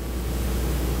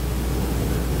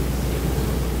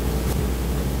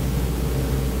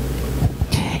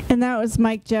 And that was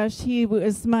Mike Jesh. He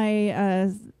was my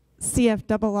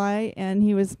CFII, and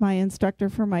he was my instructor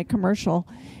for my commercial.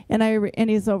 And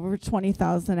he's over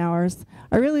 20,000 hours.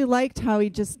 I really liked how he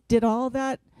just did all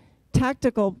that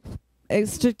tactical,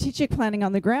 strategic planning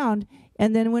on the ground.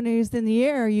 And then when he was in the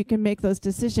air, you can make those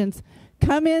decisions.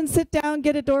 Come in, sit down,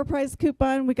 get a door prize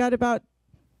coupon. We got about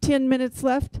 10 minutes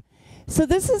left. So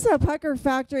this is a pucker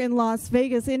factor in Las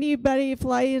Vegas. Anybody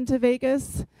fly into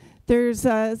Vegas? There's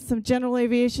some general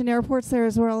aviation airports there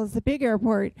as well as the big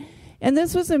airport. And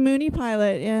this was a Mooney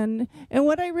pilot. And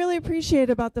what I really appreciate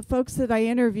about the folks that I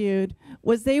interviewed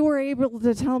was they were able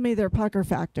to tell me their pucker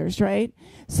factors, right?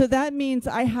 So that means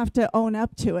I have to own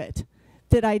up to it,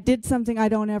 that I did something I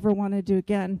don't ever want to do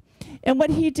again. And what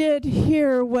he did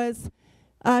here was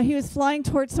he was flying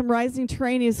towards some rising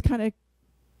terrain. He was kind of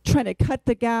trying to cut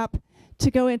the gap to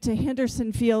go into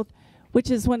Henderson Field, which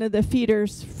is one of the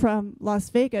feeders from Las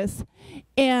Vegas.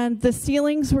 And the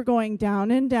ceilings were going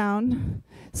down and down.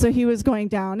 So he was going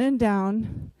down and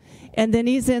down. And then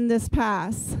he's in this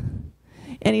pass.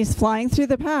 And he's flying through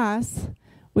the pass,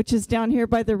 which is down here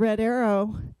by the red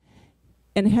arrow,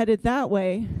 and headed that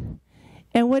way.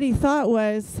 And what he thought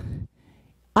was,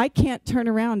 I can't turn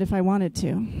around if I wanted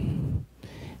to.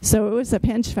 So it was a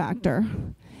pinch factor.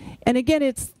 And again,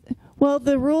 it's, well,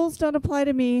 the rules don't apply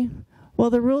to me. Well,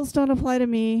 the rules don't apply to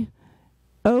me.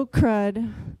 Oh,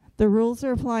 crud. The rules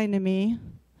are applying to me.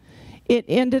 It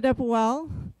ended up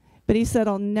well, but he said,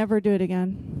 I'll never do it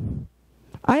again.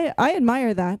 I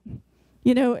admire that.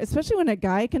 You know, especially when a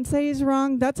guy can say he's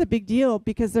wrong, that's a big deal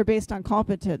because they're based on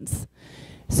competence.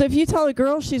 So if you tell a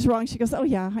girl she's wrong, she goes, oh,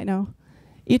 yeah, I know.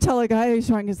 You tell a guy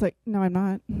he's wrong, he's like, no, I'm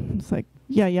not. It's like,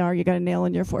 yeah, you are. You got a nail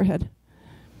in your forehead.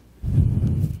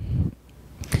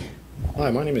 Hi,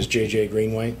 my name is J.J.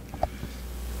 Greenway.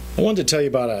 I wanted to tell you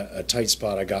about a tight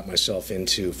spot I got myself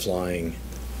into flying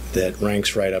that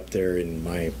ranks right up there in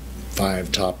my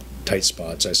 5 top tight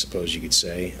spots, I suppose you could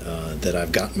say, that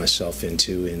I've gotten myself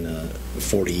into in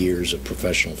 40 years of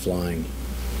professional flying.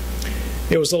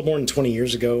 It was a little more than 20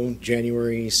 years ago,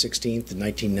 January 16th,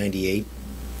 1998.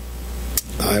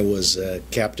 I was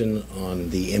captain on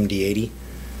the MD-80,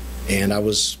 and I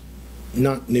was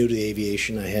not new to the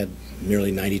aviation. I had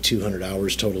nearly 9,200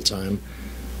 hours total time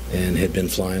and had been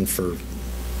flying for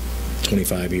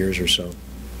 25 years or so.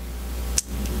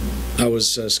 I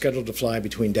was scheduled to fly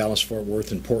between Dallas-Fort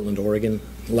Worth and Portland, Oregon.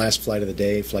 Last flight of the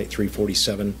day, flight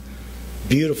 347.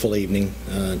 Beautiful evening.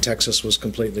 Texas was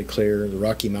completely clear. The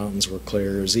Rocky Mountains were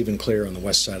clear. It was even clear on the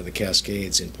west side of the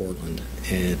Cascades in Portland.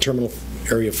 And terminal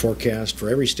area forecast for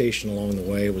every station along the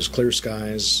way was clear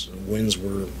skies. Winds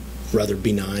were rather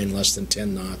benign, less than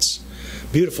 10 knots.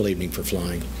 Beautiful evening for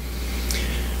flying.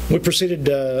 We proceeded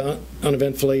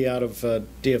uneventfully out of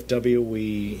DFW.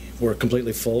 We were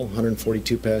completely full,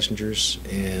 142 passengers,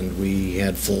 and we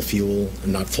had full fuel,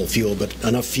 not full fuel, but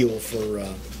enough fuel for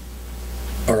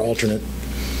our alternate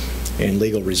and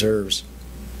legal reserves.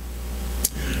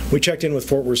 We checked in with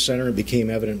Fort Worth Center. It became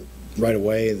evident right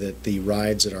away that the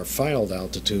rides at our filed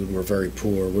altitude were very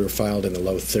poor. We were filed in the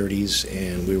low 30s,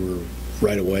 and we were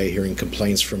right away hearing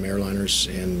complaints from airliners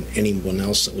and anyone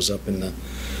else that was up in the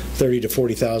 30 to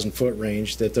 40,000 foot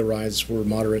range that the rides were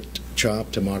moderate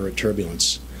chop to moderate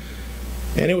turbulence.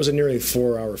 And it was a nearly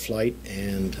 4-hour flight,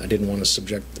 and I didn't want to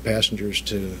subject the passengers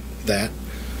to that.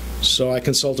 So I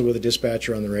consulted with a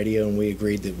dispatcher on the radio, and we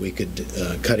agreed that we could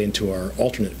cut into our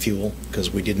alternate fuel,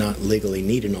 because we did not legally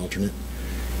need an alternate,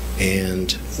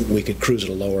 and we could cruise at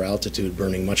a lower altitude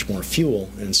burning much more fuel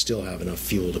and still have enough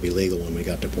fuel to be legal when we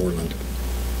got to Portland.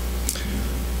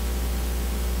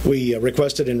 We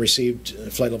requested and received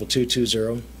flight level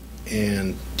 220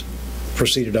 and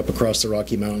proceeded up across the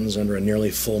Rocky Mountains under a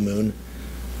nearly full moon,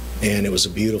 and it was a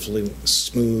beautifully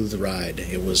smooth ride.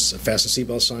 It was, a fasten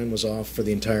seatbelt sign was off for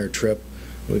the entire trip.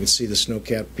 We could see the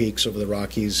snow-capped peaks over the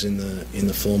Rockies in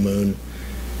the full moon,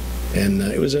 and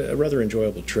it was a rather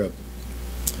enjoyable trip.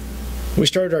 We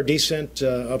started our descent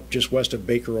up just west of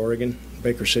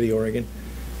Baker City, Oregon,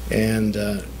 and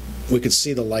we could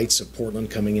see the lights of Portland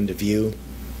coming into view.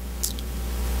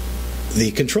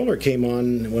 The controller came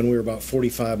on when we were about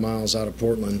 45 miles out of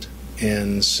Portland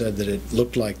and said that it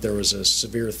looked like there was a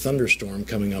severe thunderstorm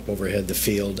coming up overhead the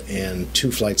field, and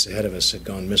 2 flights ahead of us had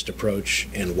gone missed approach,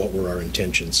 and what were our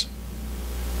intentions.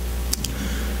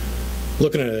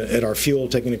 Looking at our fuel,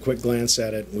 taking a quick glance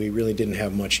at it, we really didn't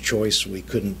have much choice. We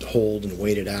couldn't hold and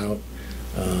wait it out.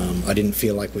 I didn't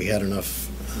feel like we had enough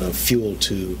fuel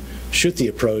to shoot the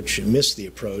approach, miss the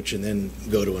approach, and then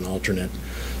go to an alternate.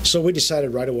 So we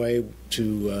decided right away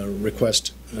to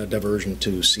request a diversion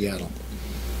to Seattle,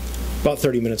 about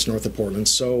 30 minutes north of Portland.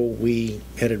 So we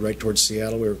headed right towards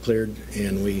Seattle. We were cleared,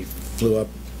 and we flew up.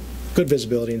 Good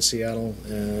visibility in Seattle.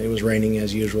 It was raining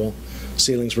as usual.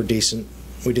 Ceilings were decent.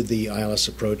 We did the ILS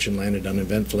approach and landed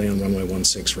uneventfully on runway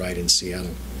 16 right in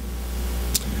Seattle.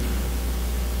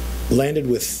 Landed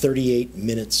with 38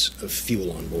 minutes of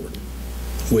fuel on board,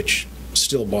 which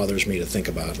still bothers me to think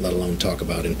about, let alone talk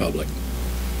about in public.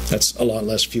 That's a lot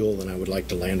less fuel than I would like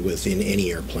to land with in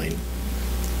any airplane.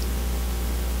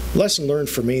 Lesson learned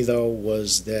for me, though,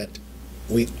 was that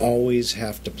we always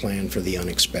have to plan for the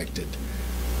unexpected.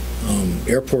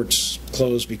 Airports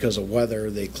close because of weather.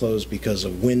 They close because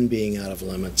of wind being out of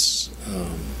limits.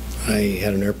 I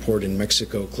had an airport in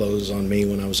Mexico close on me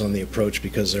when I was on the approach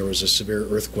because there was a severe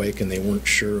earthquake and they weren't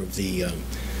sure of the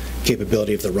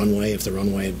capability of the runway, if the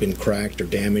runway had been cracked or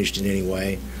damaged in any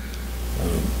way.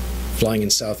 Flying in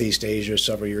Southeast Asia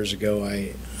several years ago,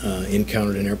 I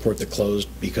encountered an airport that closed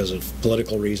because of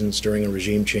political reasons during a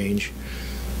regime change.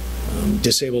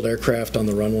 Disabled aircraft on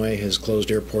the runway has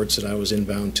closed airports that I was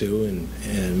inbound to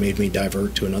and made me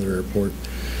divert to another airport.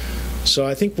 So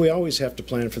I think we always have to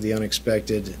plan for the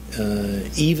unexpected,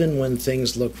 even when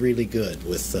things look really good,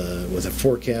 with a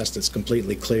forecast that's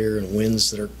completely clear and winds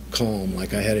that are calm,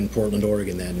 like I had in Portland,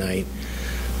 Oregon that night.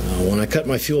 When I cut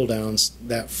my fuel down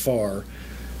that far,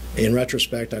 in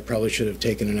retrospect, I probably should have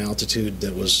taken an altitude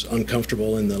that was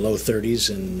uncomfortable in the low 30s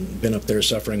and been up there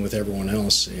suffering with everyone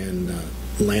else, and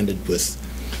landed with,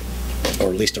 or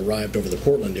at least arrived over the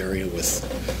Portland area with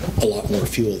a lot more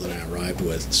fuel than I arrived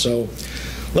with. So,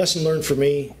 lesson learned for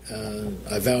me.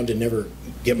 I vowed to never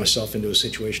get myself into a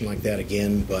situation like that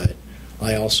again, but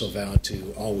I also vowed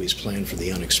to always plan for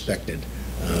the unexpected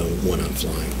when I'm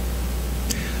flying.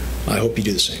 I hope you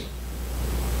do the same.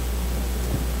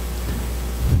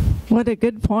 What a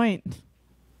good point.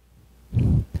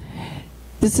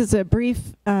 This is a brief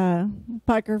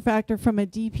pucker factor from a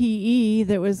DPE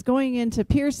that was going into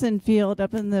Pearson Field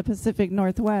up in the Pacific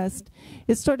Northwest.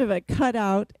 It's sort of a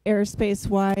cutout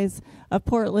airspace-wise of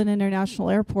Portland International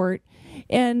Airport.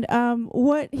 And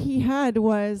what he had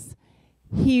was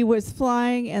he was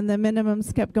flying and the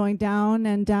minimums kept going down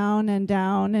and down and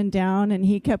down and down, and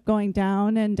he kept going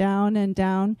down and down and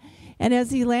down. And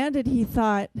as he landed, he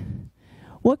thought,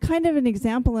 what kind of an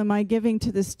example am I giving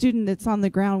to the student that's on the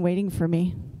ground waiting for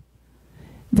me?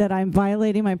 That I'm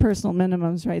violating my personal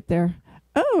minimums right there.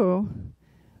 Oh,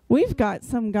 we've got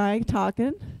some guy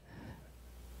talking.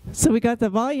 So we got the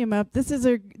volume up. This is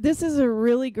a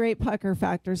really great pucker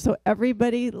factor, so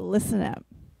everybody listen up.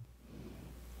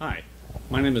 Hi,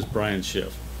 my name is Brian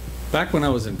Schiff. Back when I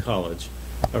was in college,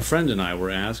 a friend and I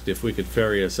were asked if we could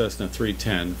ferry a Cessna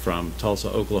 310 from Tulsa,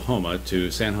 Oklahoma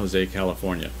to San Jose,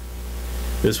 California.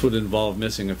 This would involve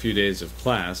missing a few days of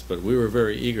class, but we were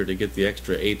very eager to get the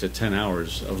extra 8 to 10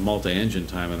 hours of multi-engine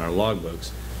time in our logbooks,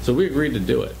 so we agreed to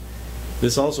do it.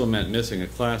 This also meant missing a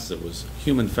class that was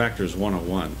Human Factors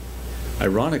 101.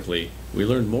 Ironically, we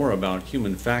learned more about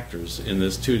human factors in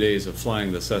this 2 days of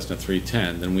flying the Cessna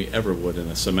 310 than we ever would in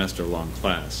a semester-long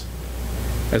class.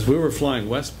 As we were flying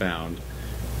westbound,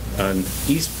 an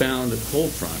eastbound cold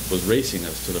front was racing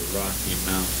us to the Rocky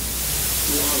Mountains.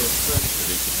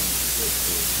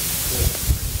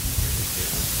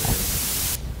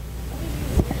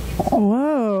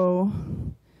 Whoa.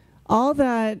 All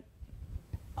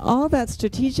that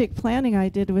strategic planning I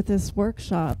did with this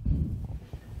workshop.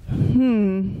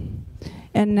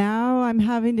 And now I'm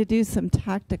having to do some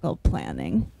tactical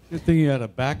planning. Good thing you had a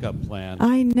backup plan.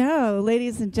 I know.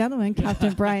 Ladies and gentlemen,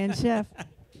 Captain Brian Schiff.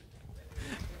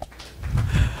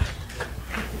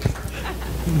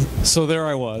 So there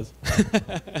I was.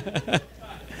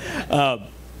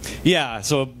 Yeah,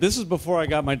 so this is before I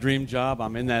got my dream job.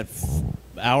 I'm in that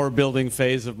hour building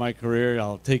phase of my career.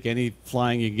 I'll take any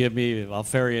flying you give me. I'll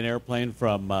ferry an airplane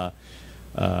from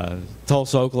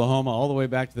Tulsa, Oklahoma, all the way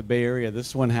back to the Bay Area.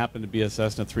 This one happened to be a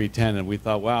Cessna 310, and we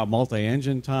thought, wow,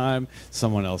 multi-engine time.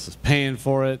 Someone else is paying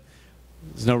for it.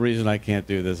 There's no reason I can't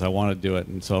do this. I want to do it.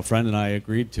 And so a friend and I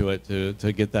agreed to it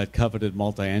to get that coveted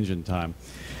multi-engine time.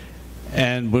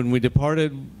 And when we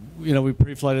departed, you know, we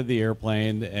pre-flighted the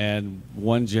airplane, and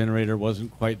one generator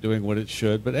wasn't quite doing what it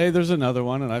should. But, hey, there's another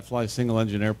one, and I fly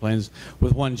single-engine airplanes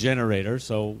with one generator,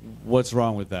 so what's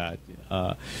wrong with that?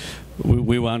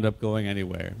 We wound up going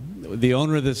anywhere. The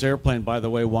owner of this airplane, by the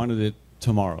way, wanted it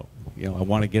tomorrow. You know, I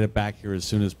want to get it back here as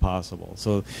soon as possible.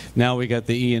 So now we got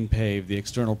the E and pave, the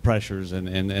external pressures,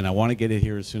 and I want to get it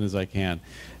here as soon as I can.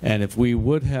 And if we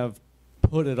would have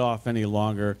put it off any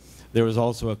longer, there was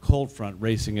also a cold front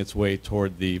racing its way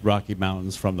toward the Rocky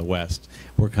Mountains from the west.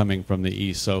 We're coming from the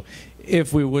east. So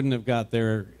if we wouldn't have got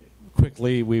there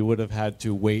quickly, we would have had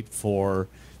to wait for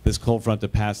this cold front to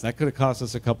pass. And that could have cost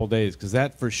us a couple days, because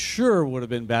that for sure would have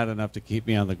been bad enough to keep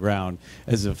me on the ground,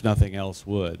 as if nothing else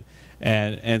would.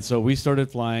 And so we started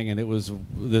flying, and it was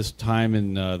this time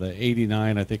in the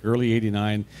 89, I think early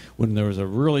 89, when there was a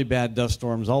really bad dust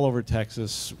storms all over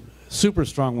Texas, super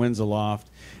strong winds aloft,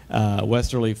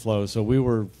 westerly flow. So we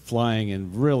were flying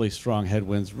in really strong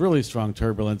headwinds, really strong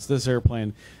turbulence. This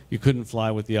airplane, you couldn't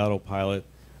fly with the autopilot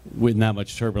with that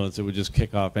much turbulence. It would just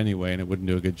kick off anyway, and it wouldn't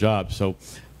do a good job. So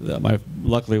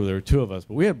luckily there were two of us,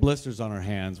 but we had blisters on our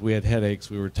hands. We had headaches.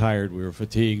 We were tired. We were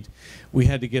fatigued. We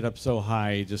had to get up so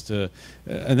high just to,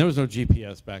 and there was no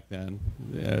GPS back then.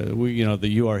 You know, the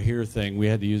 "you are here" thing, we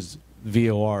had to use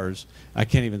VORs. I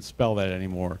can't even spell that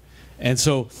anymore. And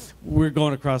so we're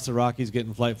going across the Rockies,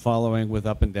 getting flight following with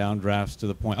up and down drafts to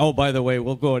the point. Oh, by the way,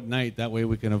 we'll go at night. That way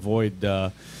we can avoid,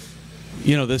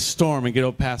 you know, this storm and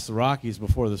get past the Rockies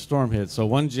before the storm hits. So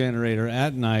one generator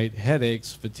at night,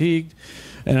 headaches, fatigued,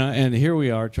 and here we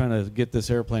are trying to get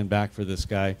this airplane back for this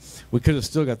guy. We could have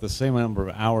still got the same number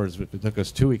of hours. If it took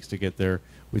us 2 weeks to get there,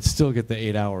 we'd still get the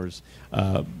 8 hours.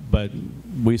 But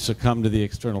we succumbed to the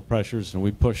external pressures, and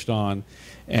we pushed on.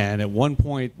 And at one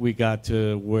point, we got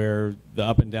to where the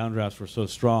up and down drafts were so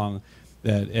strong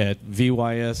that at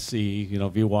VYSC, you know,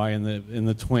 VY in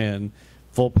the twin,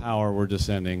 full power, we're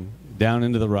descending down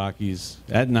into the Rockies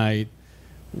at night,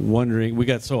 wondering. We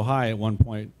got so high at one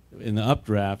point in the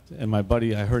updraft, and my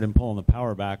buddy, I heard him pulling the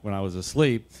power back when I was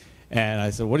asleep, and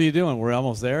I said, "What are you doing? We're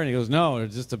almost there." And he goes, "No,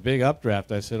 it's just a big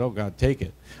updraft." I said, "Oh God, take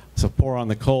it." So pour on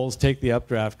the coals, take the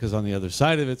updraft, because on the other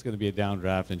side of it's going to be a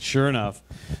downdraft. And sure enough,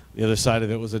 the other side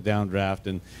of it was a downdraft.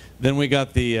 And then we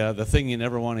got the thing you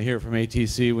never want to hear from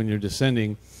ATC when you're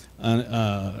descending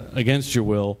against your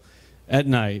will at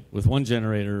night with one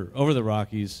generator over the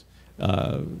Rockies.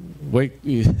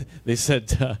 They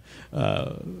said,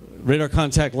 radar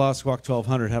contact lost, squawk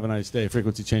 1200, have a nice day,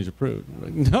 frequency change approved.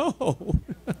 Like, no,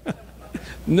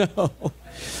 no.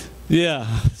 Yeah,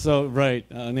 so, right,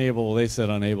 unable, they said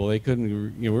unable. They couldn't,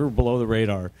 you know, we were below the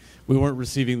radar. We weren't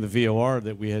receiving the VOR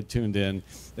that we had tuned in,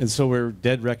 and so we're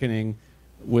dead reckoning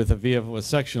with a VFO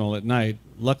sectional at night.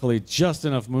 Luckily, just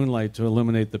enough moonlight to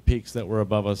illuminate the peaks that were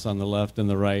above us on the left and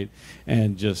the right,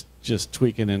 and just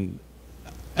tweaking. And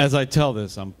as I tell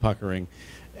this, I'm puckering,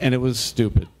 and it was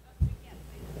stupid.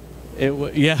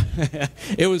 Yeah,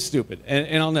 it was stupid,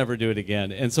 and I'll never do it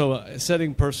again. And so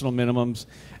setting personal minimums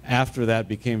after that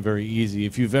became very easy.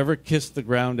 If you've ever kissed the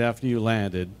ground after you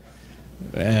landed,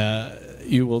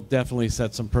 you will definitely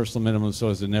set some personal minimums so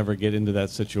as to never get into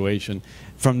that situation.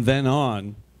 From then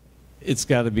on, it's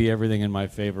got to be everything in my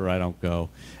favor. I don't go.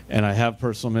 And I have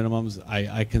personal minimums.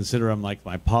 I consider them like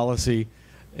my policy.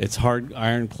 It's hard,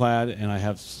 ironclad, and I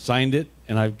have signed it,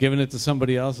 and I've given it to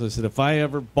somebody else. I said, if I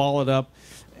ever ball it up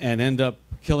and end up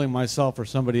killing myself or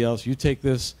somebody else, you take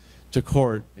this to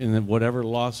court in whatever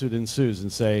lawsuit ensues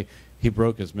and say he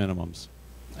broke his minimums.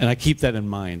 And I keep that in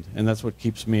mind, and that's what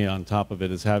keeps me on top of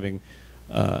it, is having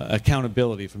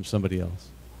accountability from somebody else.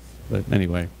 But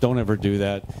anyway, don't ever do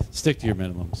that. Stick to your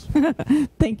minimums.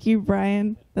 Thank you,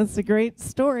 Brian. That's a great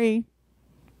story.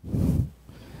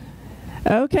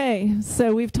 Okay,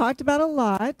 so we've talked about a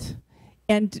lot.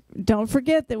 And don't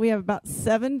forget that we have about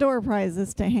 7 door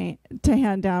prizes to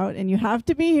hand out, and you have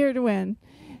to be here to win.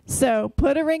 So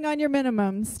put a ring on your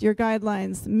minimums, your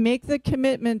guidelines. Make the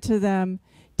commitment to them.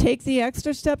 Take the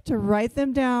extra step to write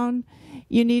them down.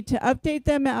 You need to update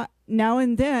them now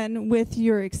and then with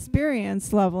your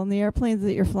experience level in the airplanes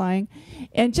that you're flying.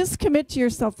 And just commit to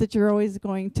yourself that you're always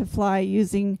going to fly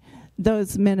using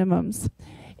those minimums.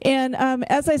 And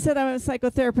as I said, I'm a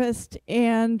psychotherapist,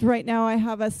 and right now I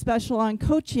have a special on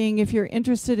coaching if you're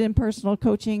interested in personal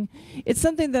coaching. It's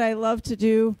something that I love to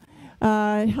do,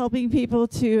 helping people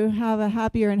to have a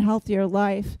happier and healthier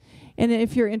life. And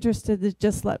if you're interested,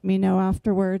 just let me know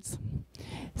afterwards.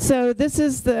 So this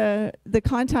is the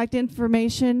contact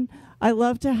information. I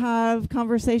love to have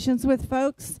conversations with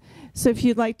folks. So if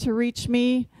you'd like to reach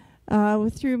me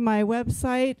through my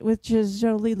website, which is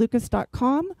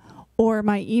jolielucas.com, or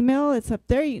my email, it's up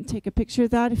there. You can take a picture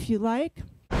of that if you like.